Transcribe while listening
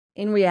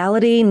In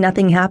reality,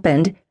 nothing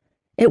happened.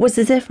 It was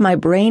as if my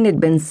brain had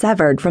been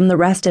severed from the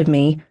rest of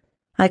me.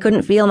 I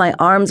couldn't feel my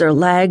arms or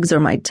legs or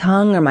my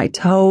tongue or my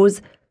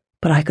toes,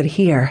 but I could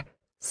hear.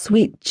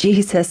 Sweet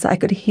Jesus, I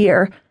could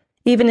hear,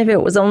 even if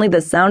it was only the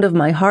sound of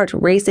my heart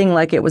racing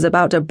like it was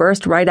about to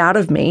burst right out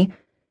of me.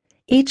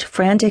 Each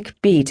frantic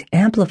beat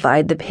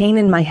amplified the pain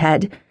in my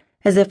head,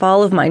 as if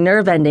all of my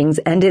nerve endings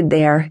ended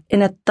there,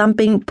 in a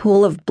thumping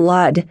pool of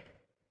blood.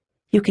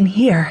 You can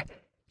hear.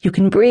 You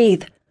can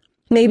breathe.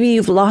 Maybe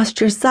you've lost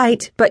your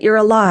sight, but you're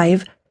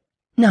alive.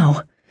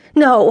 No,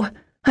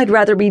 I'd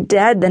rather be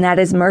dead than at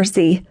his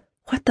mercy.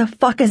 What the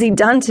fuck has he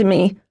done to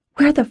me?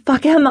 Where the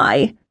fuck am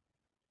I?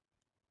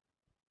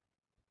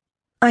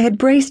 I had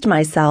braced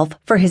myself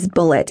for his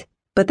bullet,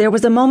 but there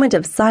was a moment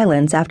of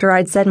silence after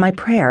I'd said my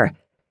prayer.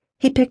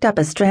 He picked up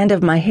a strand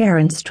of my hair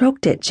and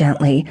stroked it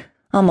gently,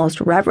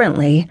 almost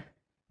reverently.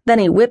 Then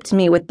he whipped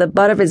me with the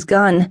butt of his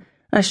gun,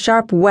 a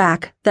sharp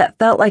whack that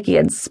felt like he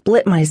had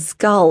split my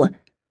skull.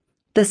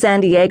 The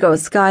San Diego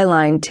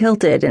skyline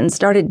tilted and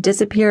started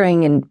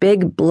disappearing in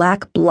big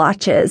black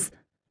blotches.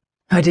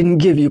 "I didn't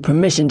give you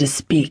permission to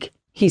speak,"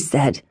 he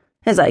said,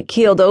 as I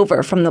keeled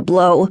over from the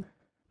blow.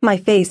 My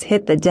face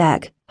hit the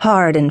deck,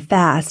 hard and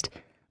fast,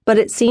 but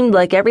it seemed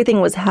like everything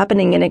was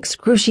happening in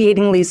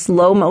excruciatingly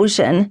slow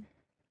motion.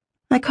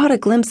 I caught a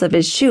glimpse of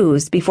his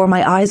shoes before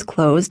my eyes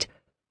closed.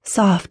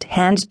 Soft,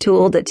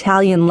 hand-tooled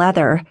Italian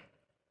leather.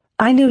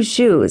 I knew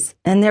shoes,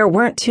 and there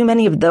weren't too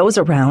many of those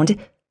around.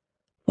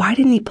 Why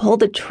didn't he pull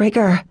the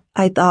trigger?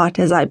 I thought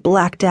as I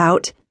blacked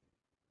out.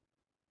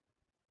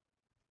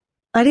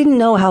 I didn't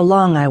know how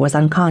long I was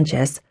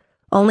unconscious,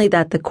 only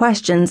that the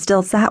question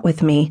still sat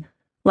with me,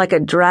 like a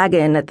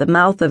dragon at the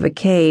mouth of a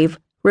cave,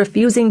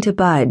 refusing to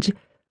budge,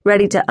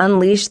 ready to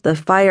unleash the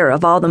fire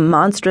of all the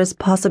monstrous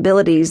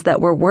possibilities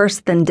that were worse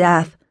than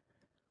death.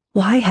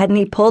 Why hadn't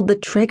he pulled the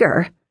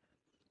trigger?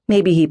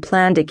 Maybe he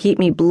planned to keep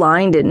me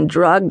blind and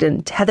drugged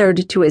and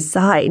tethered to his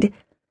side.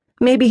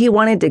 Maybe he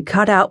wanted to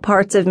cut out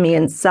parts of me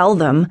and sell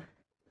them.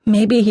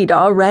 Maybe he'd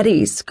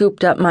already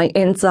scooped up my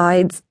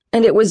insides,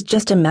 and it was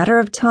just a matter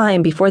of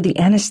time before the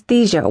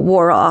anesthesia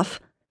wore off.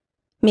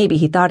 Maybe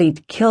he thought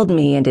he'd killed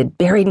me and had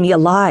buried me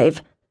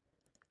alive.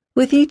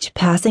 With each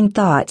passing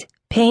thought,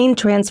 pain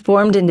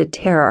transformed into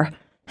terror,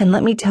 and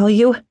let me tell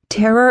you,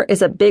 terror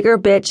is a bigger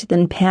bitch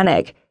than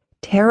panic.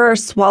 Terror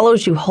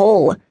swallows you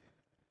whole.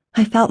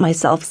 I felt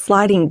myself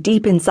sliding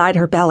deep inside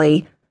her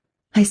belly.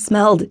 I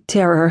smelled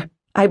terror.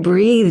 I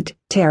breathed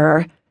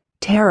terror.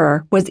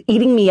 Terror was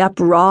eating me up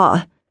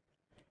raw.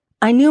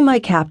 I knew my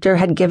captor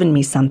had given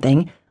me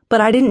something, but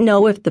I didn't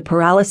know if the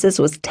paralysis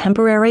was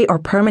temporary or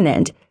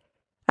permanent.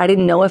 I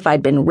didn't know if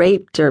I'd been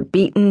raped or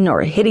beaten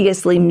or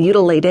hideously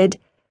mutilated.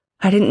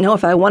 I didn't know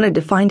if I wanted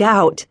to find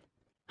out.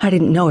 I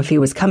didn't know if he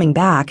was coming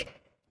back.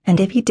 And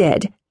if he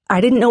did, I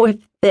didn't know if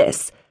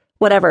this,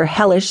 whatever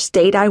hellish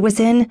state I was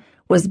in,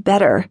 was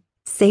better,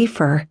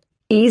 safer,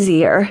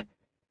 easier.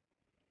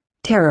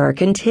 Terror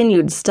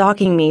continued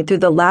stalking me through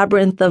the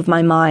labyrinth of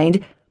my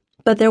mind,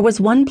 but there was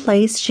one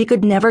place she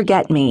could never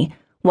get me,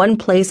 one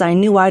place I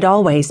knew I'd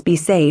always be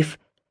safe.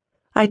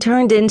 I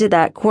turned into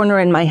that corner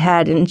in my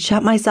head and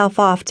shut myself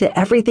off to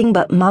everything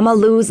but Mama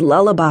Lou's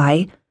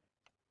lullaby.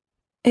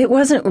 It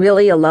wasn't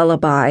really a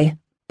lullaby,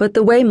 but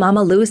the way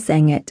Mama Lou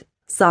sang it,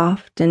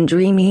 soft and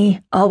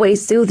dreamy,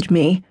 always soothed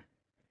me.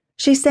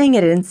 She sang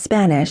it in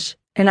Spanish,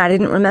 and I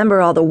didn't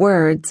remember all the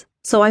words,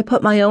 so I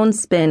put my own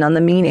spin on the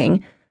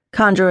meaning,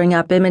 conjuring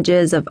up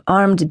images of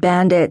armed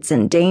bandits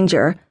and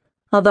danger,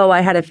 although I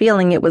had a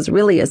feeling it was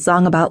really a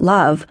song about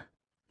love.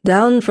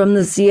 Down from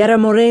the Sierra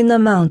Morena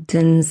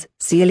mountains,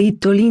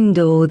 cielito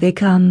lindo, they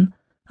come,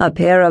 a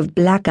pair of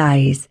black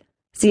eyes,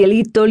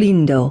 cielito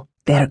lindo,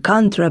 their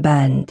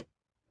contraband.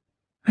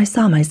 I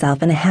saw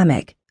myself in a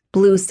hammock,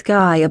 blue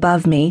sky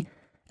above me,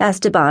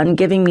 Esteban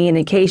giving me an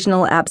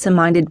occasional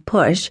absent-minded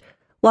push,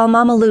 while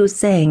Mama Lou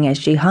sang as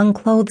she hung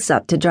clothes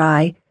up to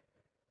dry.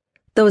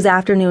 Those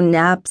afternoon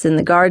naps in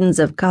the gardens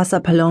of Casa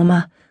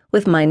Paloma,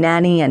 with my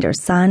nanny and her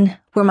son,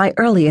 were my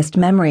earliest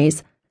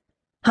memories.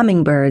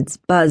 Hummingbirds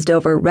buzzed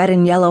over red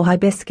and yellow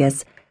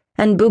hibiscus,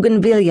 and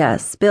bougainvillea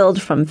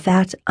spilled from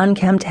fat,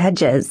 unkempt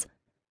hedges.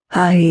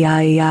 Ay,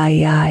 ay,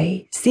 ay,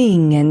 ay,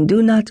 sing and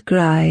do not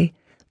cry,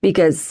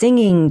 because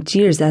singing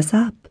cheers us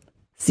up.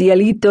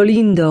 Cielito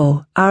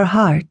lindo, our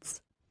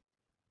hearts.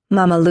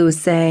 Mama Lou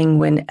sang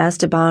when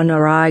Esteban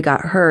or I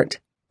got hurt.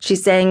 She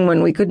sang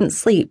when we couldn't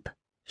sleep.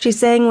 She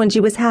sang when she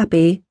was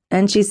happy,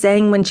 and she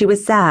sang when she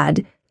was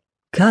sad.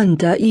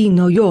 Canta y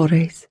no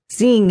llores,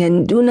 sing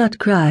and do not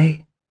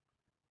cry.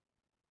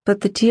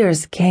 But the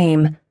tears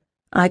came.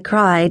 I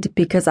cried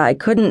because I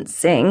couldn't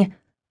sing.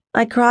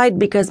 I cried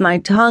because my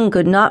tongue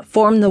could not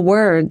form the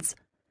words.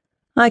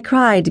 I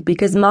cried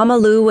because Mama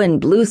Lou and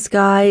blue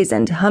skies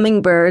and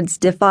hummingbirds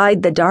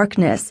defied the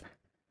darkness.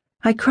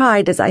 I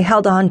cried as I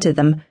held on to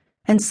them,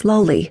 and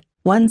slowly,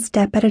 one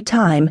step at a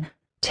time,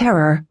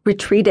 terror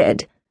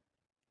retreated.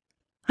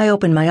 I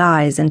opened my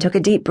eyes and took a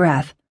deep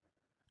breath.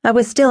 I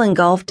was still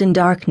engulfed in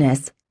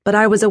darkness, but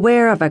I was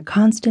aware of a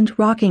constant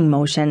rocking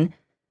motion.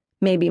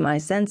 Maybe my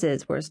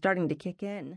senses were starting to kick in.